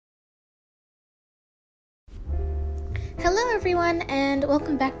Hello everyone and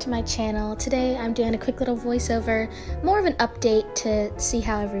welcome back to my channel. Today I'm doing a quick little voiceover, more of an update to see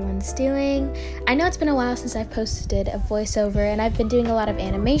how everyone's doing. I know it's been a while since I've posted a voiceover and I've been doing a lot of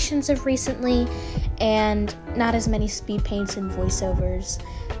animations of recently and not as many speed paints and voiceovers.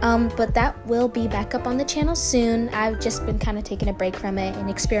 But that will be back up on the channel soon. I've just been kind of taking a break from it and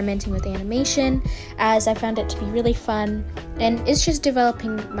experimenting with animation as I found it to be really fun and it's just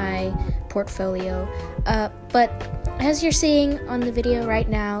developing my portfolio. But as you're seeing on the video right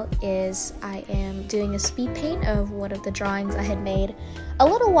now is I am doing a speed paint of one of the drawings I had made a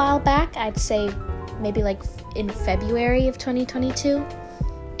little while back. I'd say maybe like in February of 2022.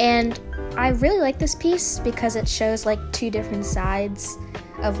 And I really like this piece because it shows like two different sides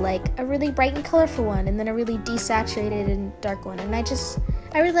of like a really bright and colorful one and then a really desaturated and dark one. And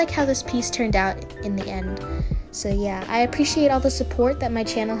I really like how this piece turned out in the end. So yeah, I appreciate all the support that my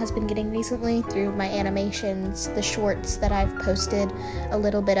channel has been getting recently through my animations, the shorts that I've posted a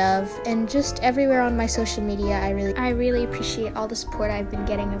little bit of, and just everywhere on my social media. I really appreciate all the support I've been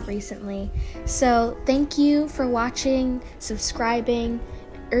getting of recently. So thank you for watching, subscribing,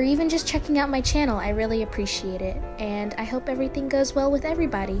 or even just checking out my channel. I really appreciate it, and I hope everything goes well with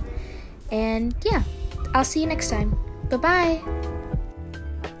everybody. And yeah, I'll see you next time. Bye-bye!